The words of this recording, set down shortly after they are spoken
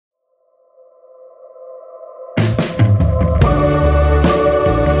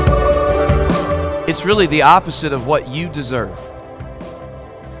It's really the opposite of what you deserve.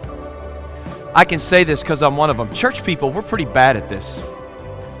 I can say this because I'm one of them. Church people, we're pretty bad at this.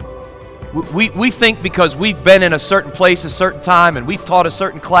 We think because we've been in a certain place a certain time and we've taught a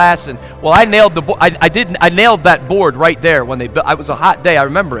certain class and, well, I nailed I nailed that board right there when they built. It was a hot day, I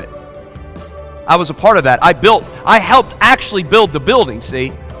remember it. I was a part of that. I helped actually build the building, see?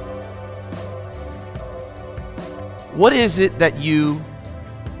 What is it that you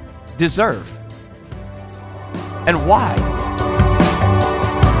deserve? And why?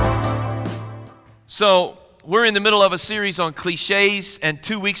 So, we're in the middle of a series on cliches, and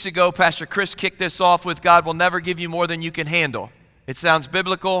 2 weeks ago, Pastor Chris kicked this off with God will never give you more than you can handle. It sounds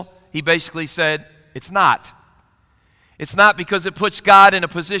biblical. He basically said, it's not. It's not because it puts God in a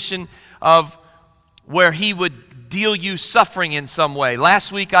position of where He would deal you suffering in some way.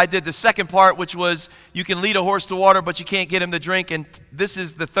 Last week, I did the second part, which was you can lead a horse to water, but you can't get him to drink, and this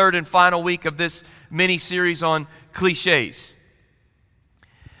is the third and final week of this mini-series on cliches.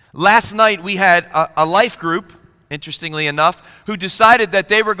 Last night, we had a life group, interestingly enough, who decided that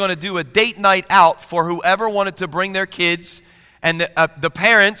they were going to do a date night out for whoever wanted to bring their kids, and the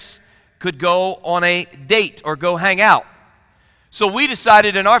parents could go on a date or go hang out. So we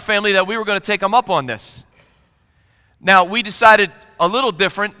decided in our family that we were going to take them up on this. Now, we decided a little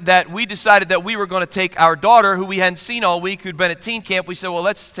different, that we decided that we were going to take our daughter, who we hadn't seen all week, who'd been at teen camp. We said, well,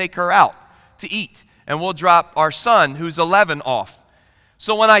 let's take her out to eat, and we'll drop our son, who's 11, off.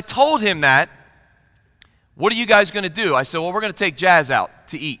 So when I told him that, what are you guys going to do? I said, well, we're going to take Jazz out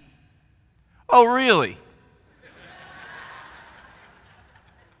to eat. Oh, really?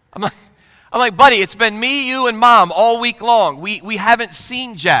 I'm like, buddy, it's been me, you, and Mom all week long. We haven't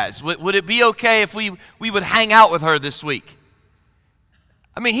seen Jazz. Would it be okay if we would hang out with her this week?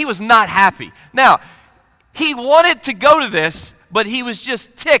 I mean, he was not happy. Now, he wanted to go to this, but he was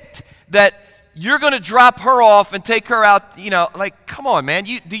just ticked that you're going to drop her off and take her out, like, come on, man.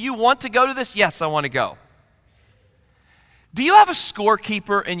 Do you want to go to this? Yes, I want to go. Do you have a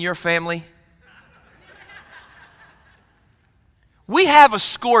scorekeeper in your family? We have a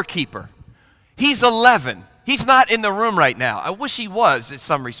scorekeeper. He's 11. He's not in the room right now. I wish he was in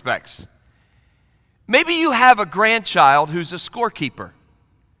some respects. Maybe you have a grandchild who's a scorekeeper.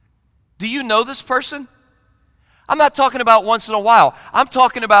 Do you know this person? I'm not talking about once in a while. I'm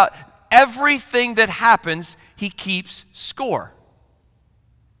talking about everything that happens, he keeps score.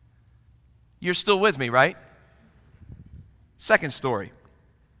 You're still with me, right? Second story.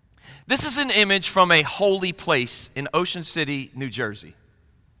 This is an image from a holy place in Ocean City, New Jersey.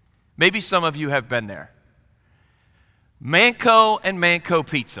 Maybe some of you have been there. Manco and Manco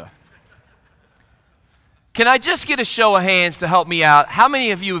Pizza. Can I just get a show of hands to help me out? How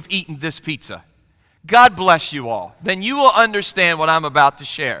many of you have eaten this pizza? God bless you all. Then you will understand what I'm about to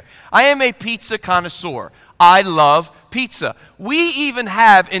share. I am a pizza connoisseur. I love pizza. We even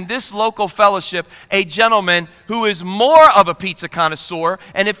have in this local fellowship a gentleman who is more of a pizza connoisseur,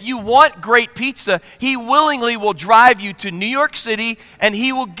 and if you want great pizza, he willingly will drive you to New York City and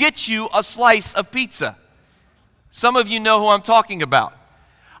he will get you a slice of pizza. Some of you know who I'm talking about.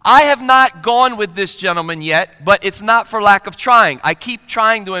 I have not gone with this gentleman yet, but it's not for lack of trying. I keep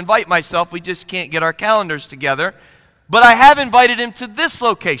trying to invite myself. We just can't get our calendars together. But I have invited him to this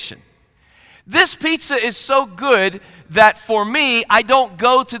location. This pizza is so good that for me, I don't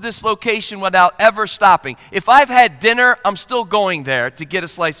go to this location without ever stopping. If I've had dinner, I'm still going there to get a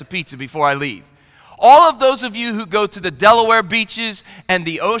slice of pizza before I leave. All of those of you who go to the Delaware beaches and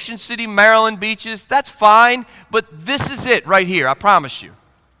the Ocean City, Maryland beaches, that's fine, but this is it right here, I promise you.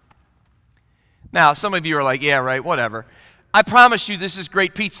 Now, some of you are like, yeah, right, whatever. I promise you this is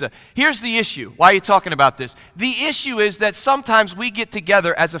great pizza. Here's the issue. Why are you talking about this? The issue is that sometimes we get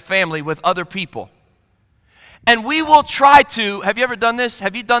together as a family with other people. And we will try to, have you ever done this?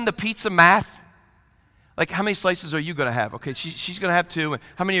 Have you done the pizza math? Like, how many slices are you going to have? Okay, she's going to have 2. And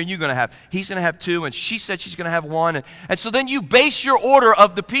how many are you going to have? He's going to have 2, and she said she's going to have 1. And so then you base your order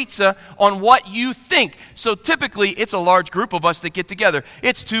of the pizza on what you think. So typically, it's a large group of us that get together.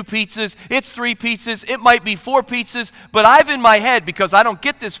 It's 2 pizzas. It's 3 pizzas. It might be 4 pizzas. But I've in my head, because I don't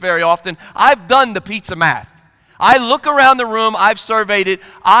get this very often, I've done the pizza math. I look around the room. I've surveyed it.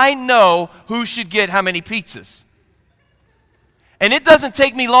 I know who should get how many pizzas. And it doesn't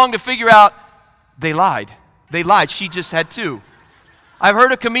take me long to figure out, they lied. They lied. She just had 2. I've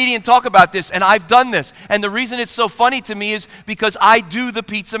heard a comedian talk about this, and I've done this. And the reason it's so funny to me is because I do the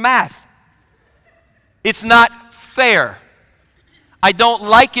pizza math. It's not fair. I don't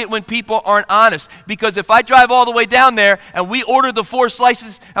like it when people aren't honest, because if I drive all the way down there and we order the 4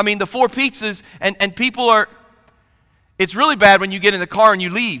 pizzas, and people are, It's really bad when you get in the car and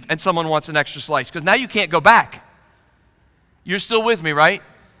you leave and someone wants an extra slice, because now you can't go back. You're still with me, right?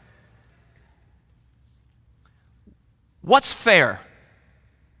 What's fair?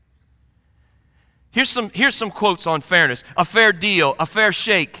 Here's some quotes on fairness. A fair deal, a fair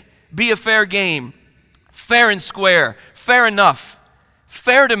shake, be a fair game, fair and square, fair enough,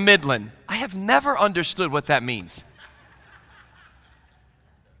 fair to middling. I have never understood what that means.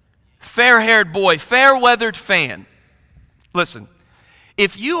 Fair-haired boy, fair-weathered fan. Listen,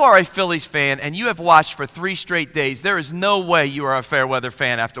 if you are a Phillies fan and you have watched for 3 straight days, there is no way you are a fair-weather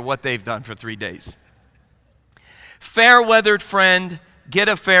fan after what they've done for 3 days. Fair-weathered friend, get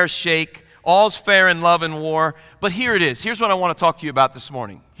a fair shake, all's fair in love and war. But here it is. Here's what I want to talk to you about this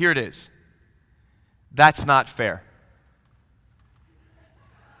morning. Here it is. That's not fair.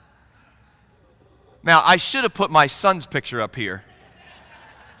 Now, I should have put my son's picture up here,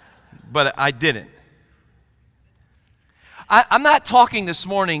 but I didn't. I'm not talking this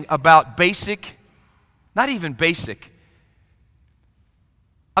morning about basic, not even basic.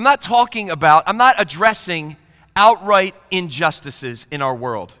 I'm not addressing outright injustices in our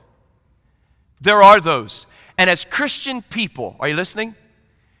world. There are those. And as Christian people, are you listening?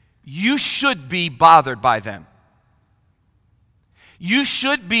 You should be bothered by them. You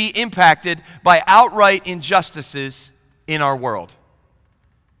should be impacted by outright injustices in our world.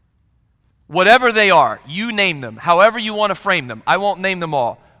 Whatever they are, you name them, however you want to frame them. I won't name them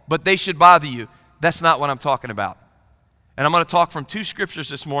all, but they should bother you. That's not what I'm talking about. And I'm going to talk from 2 scriptures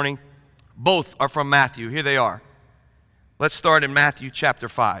this morning. Both are from Matthew. Here they are. Let's start in Matthew chapter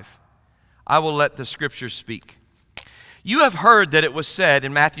 5. I will let the scriptures speak. You have heard that it was said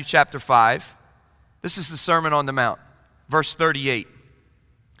in Matthew chapter 5, this is the Sermon on the Mount, verse 38.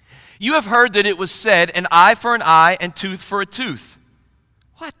 You have heard that it was said, an eye for an eye and tooth for a tooth.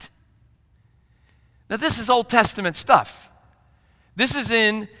 What? Now this is Old Testament stuff. This is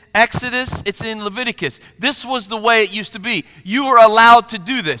in Exodus, it's in Leviticus. This was the way it used to be. You were allowed to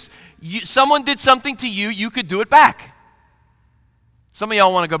do this. Someone did something to you, you could do it back. Some of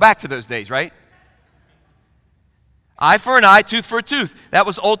y'all want to go back to those days, right? Eye for an eye, tooth for a tooth. That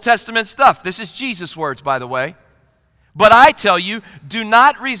was Old Testament stuff. This is Jesus' words, by the way. But I tell you, do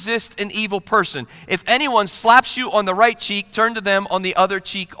not resist an evil person. If anyone slaps you on the right cheek, turn to them on the other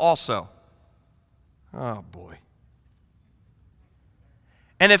cheek also. Oh, boy.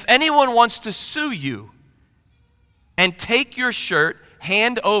 And if anyone wants to sue you and take your shirt,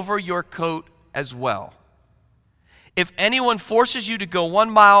 hand over your coat as well. If anyone forces you to go 1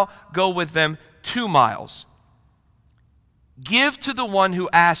 mile, go with them 2 miles. Give to the one who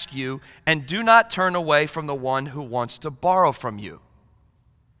asks you, and do not turn away from the one who wants to borrow from you.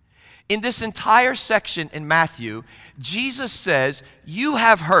 In this entire section in Matthew, Jesus says, you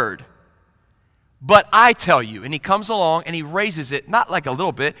have heard, but I tell you. And he comes along and he raises it, not like a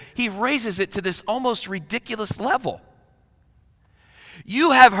little bit, he raises it to this almost ridiculous level.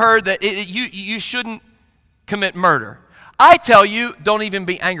 You have heard that you shouldn't commit murder. I tell you, don't even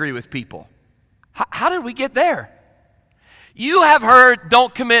be angry with people. How did we get there? You have heard,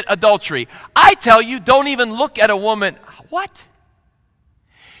 don't commit adultery. I tell you, don't even look at a woman. What?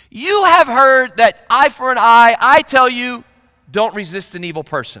 You have heard that eye for an eye. I tell you, don't resist an evil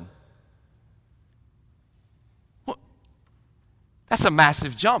person. Well, that's a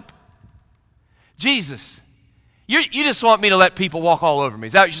massive jump. Jesus, you just want me to let people walk all over me.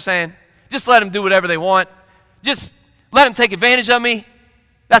 Is that what you're saying? Just let them do whatever they want. Just let them take advantage of me.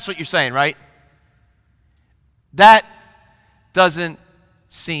 That's what you're saying, right? That doesn't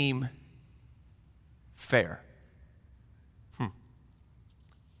seem fair.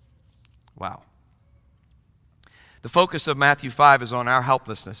 Wow. The focus of Matthew 5 is on our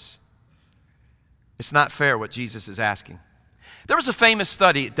helplessness. It's not fair what Jesus is asking. There was a famous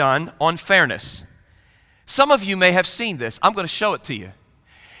study done on fairness. Some of you may have seen this. I'm going to show it to you.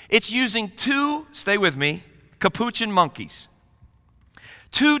 It's using 2, stay with me, capuchin monkeys.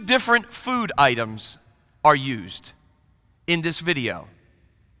 2 different food items are used in this video.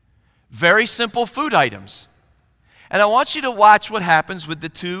 Very simple food items. And I want you to watch what happens with the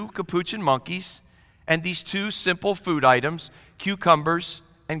 2 capuchin monkeys and these 2 simple food items, cucumbers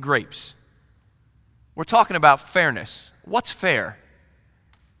and grapes. We're talking about fairness. What's fair?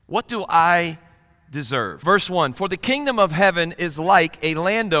 What do I deserve? Verse 1, for the kingdom of heaven is like a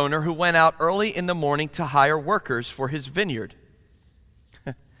landowner who went out early in the morning to hire workers for his vineyard.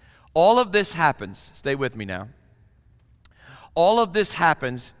 All of this happens, stay with me now. All of this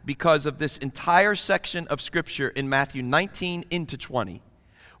happens because of this entire section of Scripture in Matthew 19 into 20,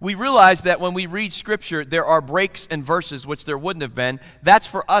 We realize that when we read Scripture, there are breaks and verses, which there wouldn't have been. That's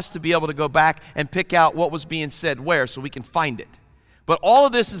for us to be able to go back and pick out what was being said where so we can find it. But all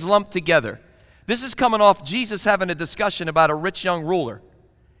of this is lumped together. This is coming off Jesus having a discussion about a rich young ruler.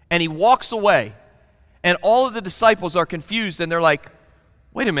 And he walks away, and all of the disciples are confused, and they're like,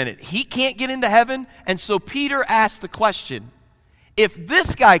 wait a minute, he can't get into heaven? And so Peter asked the question, if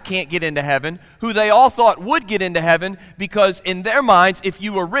this guy can't get into heaven, who they all thought would get into heaven, because in their minds, if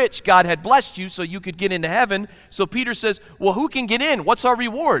you were rich, God had blessed you so you could get into heaven. So Peter says, well, who can get in? What's our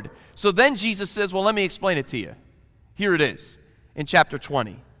reward? So then Jesus says, well, let me explain it to you. Here it is in chapter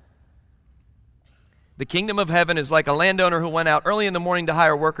 20. The kingdom of heaven is like a landowner who went out early in the morning to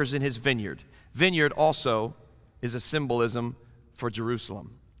hire workers in his vineyard. Vineyard also is a symbolism for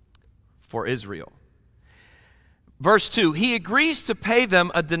Jerusalem, for Israel. Verse 2, he agrees to pay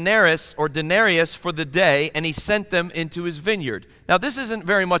them a denarius or denarius for the day, and he sent them into his vineyard. Now, this isn't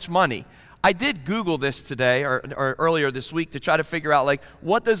very much money. I did Google this today or earlier this week to try to figure out, like,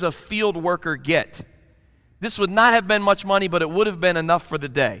 what does a field worker get? This would not have been much money, but it would have been enough for the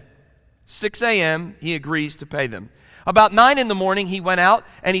day. 6 a.m., he agrees to pay them. About 9 in the morning, he went out,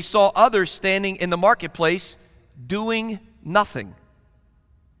 and he saw others standing in the marketplace doing nothing.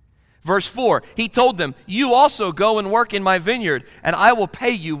 Verse 4, he told them, you also go and work in my vineyard, and I will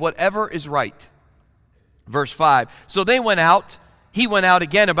pay you whatever is right. Verse 5, so they went out. He went out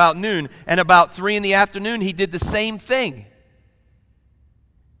again about noon, and about 3 in the afternoon, he did the same thing.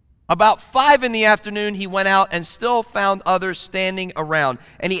 About 5 in the afternoon, he went out and still found others standing around.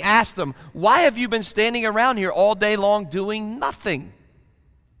 And he asked them, why have you been standing around here all day long doing nothing?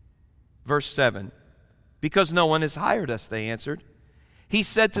 Verse 7, because no one has hired us, they answered. He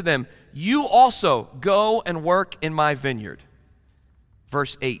said to them, you also go and work in my vineyard.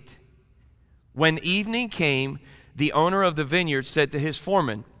 Verse 8, when evening came, the owner of the vineyard said to his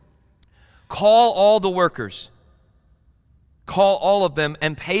foreman, call all the workers, call all of them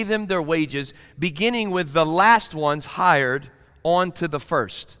and pay them their wages, beginning with the last ones hired on to the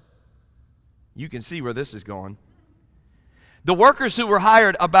first. You can see where this is going. The workers who were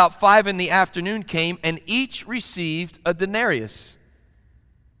hired about 5 in the afternoon came, and each received a denarius.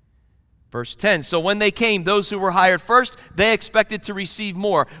 Verse 10, so when they came, those who were hired first, they expected to receive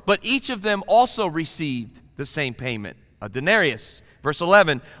more, but each of them also received the same payment, a denarius. Verse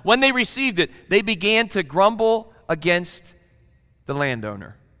 11, when they received it, they began to grumble against the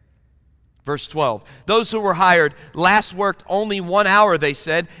landowner. Verse 12, those who were hired last worked only 1 hour, they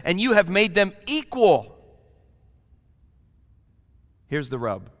said, and you have made them equal. Here's the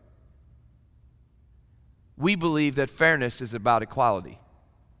rub. We believe that fairness is about equality.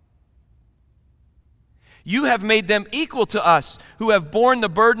 You have made them equal to us, who have borne the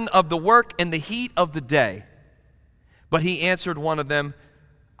burden of the work and the heat of the day. But he answered one of them,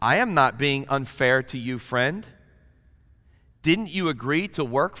 I am not being unfair to you, friend. Didn't you agree to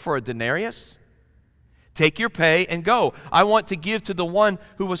work for a denarius? Take your pay and go. I want to give to the one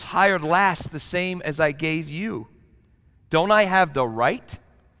who was hired last the same as I gave you. Don't I have the right?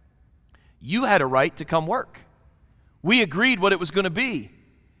 You had a right to come work. We agreed what it was going to be.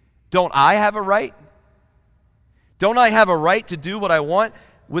 Don't I have a right? Don't I have a right to do what I want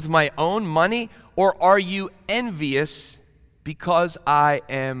with my own money? Or are you envious because I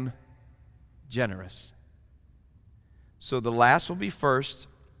am generous? So the last will be first,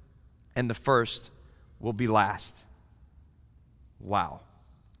 and the first will be last. Wow.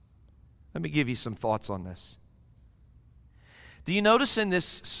 Let me give you some thoughts on this. Do you notice in this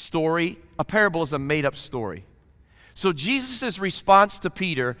story, a parable is a made-up story. So Jesus' response to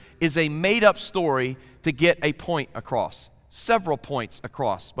Peter is a made-up story to get a point across. Several points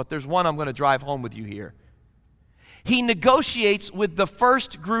across, but there's one I'm going to drive home with you here. He negotiates with the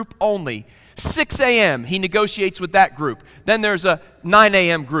first group only. 6 a.m., he negotiates with that group. Then there's a 9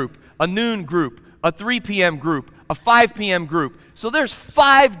 a.m. group, a noon group, a 3 p.m. group, a 5 p.m. group. So there's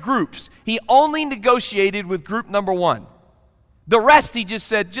 5 groups. He only negotiated with group number 1. The rest, he just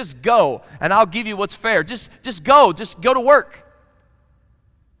said, just go, and I'll give you what's fair. Just go to work.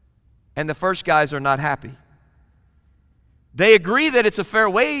 And the first guys are not happy. They agree that it's a fair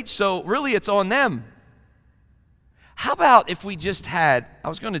wage, so really it's on them. How about if we just had, I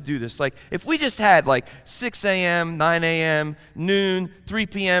was going to do this, like if we just had like 6 a.m., 9 a.m., noon, 3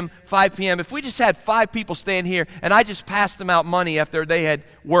 p.m., 5 p.m., if we just had 5 people stand here and I just passed them out money after they had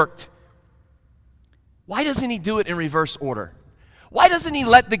worked, why doesn't he do it in reverse order? Why doesn't he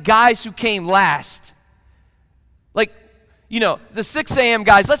let the guys who came last, like, you know, the 6 a.m.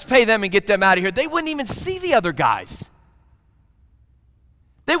 guys, let's pay them and get them out of here. They wouldn't even see the other guys.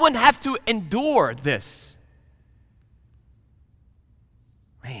 They wouldn't have to endure this.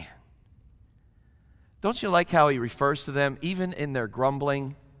 Man. Don't you like how he refers to them, even in their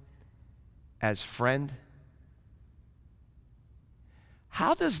grumbling, as friend?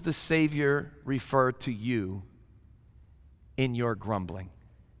 How does the Savior refer to you in your grumbling?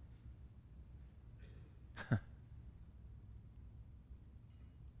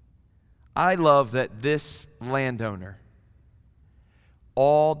 I love that this landowner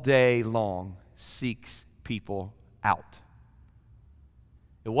all day long seeks people out.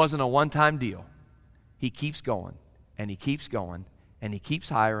 It wasn't a one-time deal. He keeps going, and he keeps going, and he keeps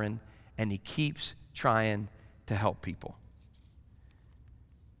hiring, and he keeps trying to help people.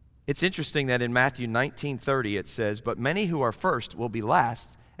 It's interesting that in Matthew 19:30 it says, "But many who are first will be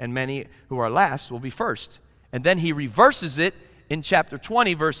last, and many who are last will be first." And then he reverses it in chapter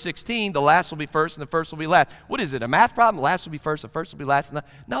 20, verse 16, the last will be first and the first will be last. What is it, a math problem? The last will be first, the first will be last.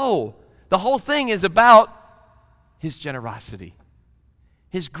 No, the whole thing is about his generosity,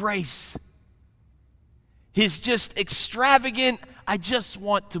 his grace, his just extravagant, I just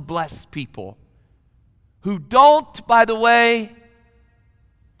want to bless people who don't, by the way,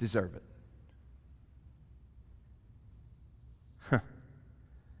 deserve it.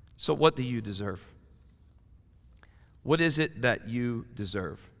 So what do you deserve? What is it that you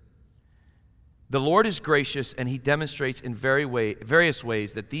deserve? The Lord is gracious, and he demonstrates in various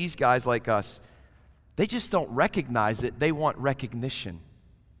ways that these guys like us, they just don't recognize it. They want recognition.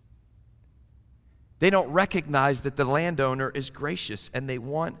 They don't recognize that the landowner is gracious, and they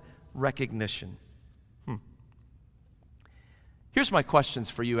want recognition. Here's my questions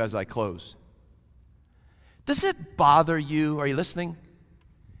for you as I close. Does it bother you? Are you listening?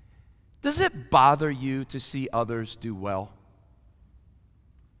 Does it bother you to see others do well?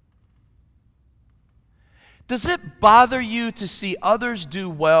 Does it bother you to see others do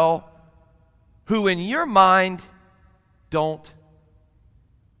well who in your mind don't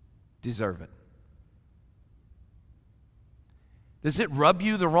deserve it? Does it rub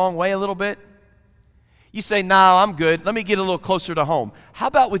you the wrong way a little bit? You say, "No, I'm good. Let me get a little closer to home." How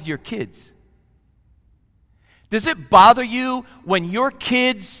about with your kids? Does it bother you when your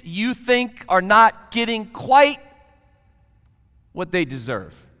kids, you think, are not getting quite what they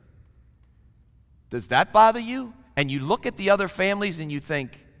deserve? Does that bother you? And you look at the other families and you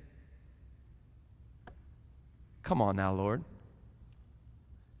think, come on now, Lord.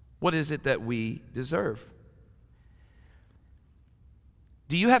 What is it that we deserve?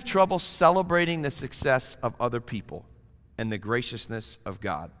 Do you have trouble celebrating the success of other people and the graciousness of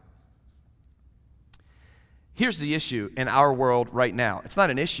God? Here's the issue in our world right now. It's not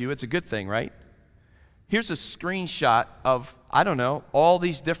an issue, it's a good thing, right? Here's a screenshot of, I don't know, all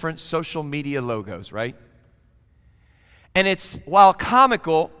these different social media logos, right? And it's, while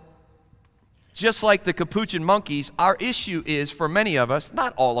comical, just like the capuchin monkeys, our issue is for many of us,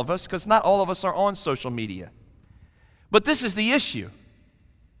 not all of us, because not all of us are on social media. But this is the issue.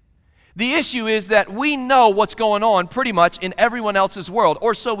 The issue is that we know what's going on pretty much in everyone else's world,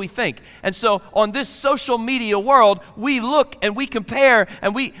 or so we think. And so on this social media world, we look and we compare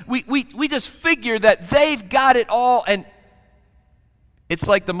and we just figure that they've got it all. And it's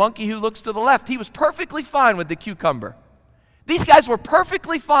like the monkey who looks to the left. He was perfectly fine with the cucumber. These guys were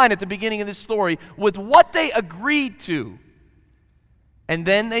perfectly fine at the beginning of this story with what they agreed to. And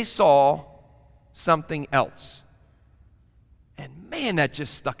then they saw something else. And man, that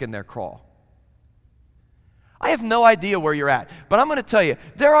just stuck in their craw. I have no idea where you're at, but I'm going to tell you,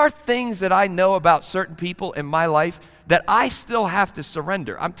 there are things that I know about certain people in my life that I still have to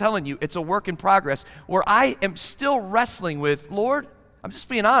surrender. I'm telling you, it's a work in progress where I am still wrestling with, Lord, I'm just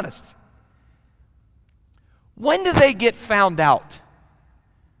being honest. When do they get found out?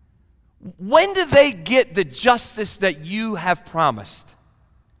 When do they get the justice that you have promised?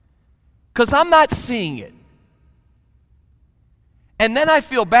 Because I'm not seeing it. And then I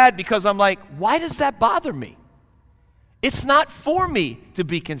feel bad because I'm like, why does that bother me? It's not for me to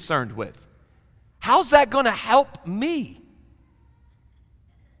be concerned with. How's that going to help me?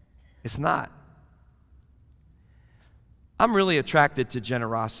 It's not. I'm really attracted to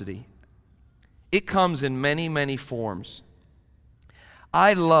generosity. It comes in many, many forms.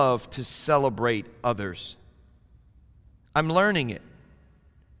 I love to celebrate others. I'm learning it.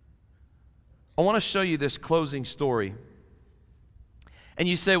 I want to show you this closing story. And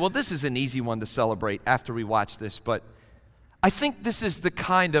you say, well, this is an easy one to celebrate after we watch this, but I think this is the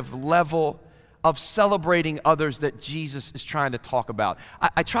kind of level of celebrating others that Jesus is trying to talk about.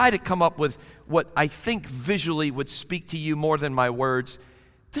 I try to come up with what I think visually would speak to you more than my words.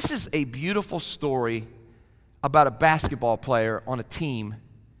 This is a beautiful story about a basketball player on a team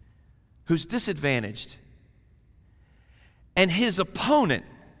who's disadvantaged. And his opponent,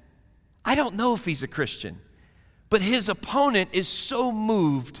 I don't know if he's a Christian, but his opponent is so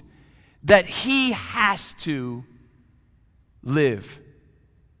moved that he has to live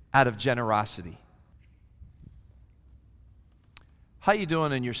out of generosity. How you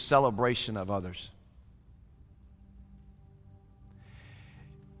doing in your celebration of others?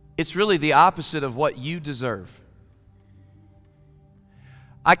 It's really the opposite of what you deserve.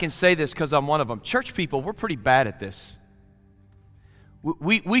 I can say this because I'm one of them. Church people, we're pretty bad at this.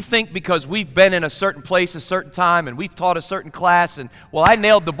 We think because we've been in a certain place a certain time and we've taught a certain class and well I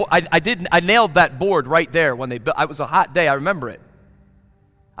nailed I nailed that board right there when they built. It was a hot day, I remember it.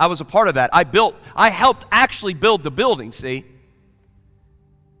 I was a part of that. I helped actually build the building, see?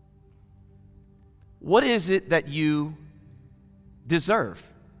 What is it that you deserve?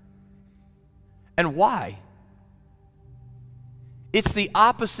 And why? It's the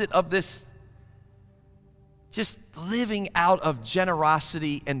opposite of this just living out of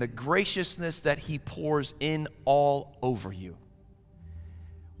generosity and the graciousness that he pours in all over you.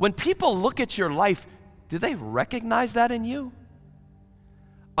 When people look at your life, do they recognize that in you?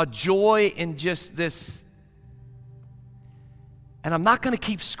 A joy in just this. And I'm not going to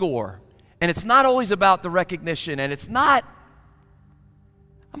keep score. And it's not always about the recognition. And I'm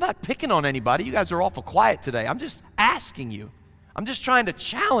not picking on anybody. You guys are awful quiet today. I'm just asking you. I'm just trying to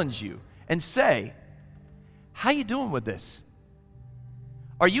challenge you and say, how you doing with this?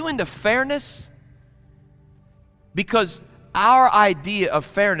 Are you into fairness? Because our idea of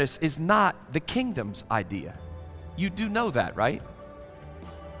fairness is not the kingdom's idea. You do know that, right?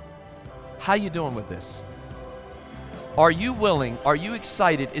 How you doing with this? Are you willing? Are you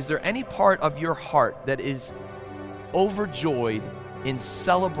excited? Is there any part of your heart that is overjoyed in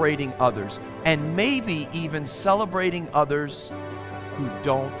celebrating others, and maybe even celebrating others who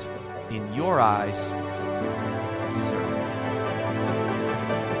don't, in your eyes,